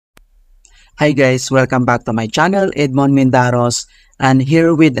Hi guys, welcome back to my channel, Edmund Mindaros, and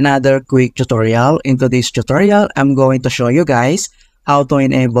here with another quick tutorial. In today's tutorial, I'm going to show you guys how to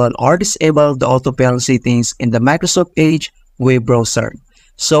enable or disable the AutoFill settings in the Microsoft Edge web browser.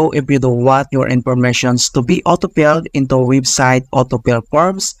 So if you don't want your informations to be autofilled into website autofill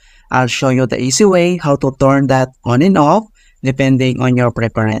forms, I'll show you the easy way how to turn that on and off depending on your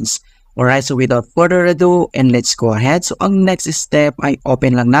preference. Alright, so without further ado, and let's go ahead. So ang next step ay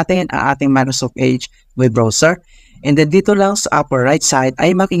open lang natin ang ating Microsoft Edge web browser. And then dito lang sa upper right side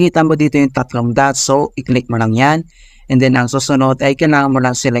ay makikita mo dito yung tatlong dots. So i-click mo lang yan. And then ang susunod ay kailangan mo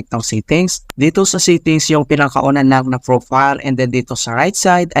lang select ng settings. Dito sa settings yung pinakauna lang na profile. And then dito sa right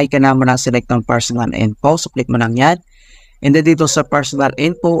side ay kailangan mo lang select ng personal info. So click mo lang yan. And then dito sa personal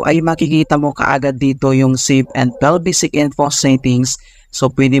info ay makikita mo kaagad dito yung save and fill basic info settings. So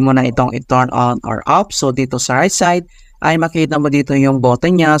pwede mo na itong i-turn on or off. So dito sa right side ay makikita mo dito yung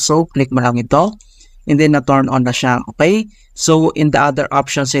button niya. So click mo lang ito. And then na-turn on na siya. Okay. So in the other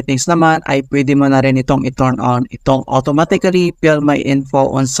option settings naman ay pwede mo na rin itong i-turn on. Itong automatically fill my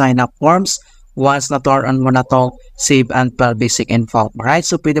info on sign up forms. Once na-turn on mo na itong save and fill basic info. Alright.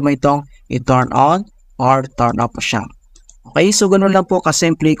 So pwede mo itong i-turn on or turn off siya. Okay, so ganun lang po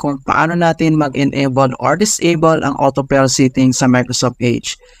kasimple kung paano natin mag-enable or disable ang autofill settings sa Microsoft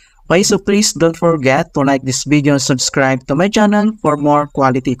Edge. Okay, so please don't forget to like this video and subscribe to my channel for more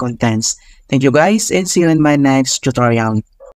quality contents. Thank you guys and see you in my next tutorial.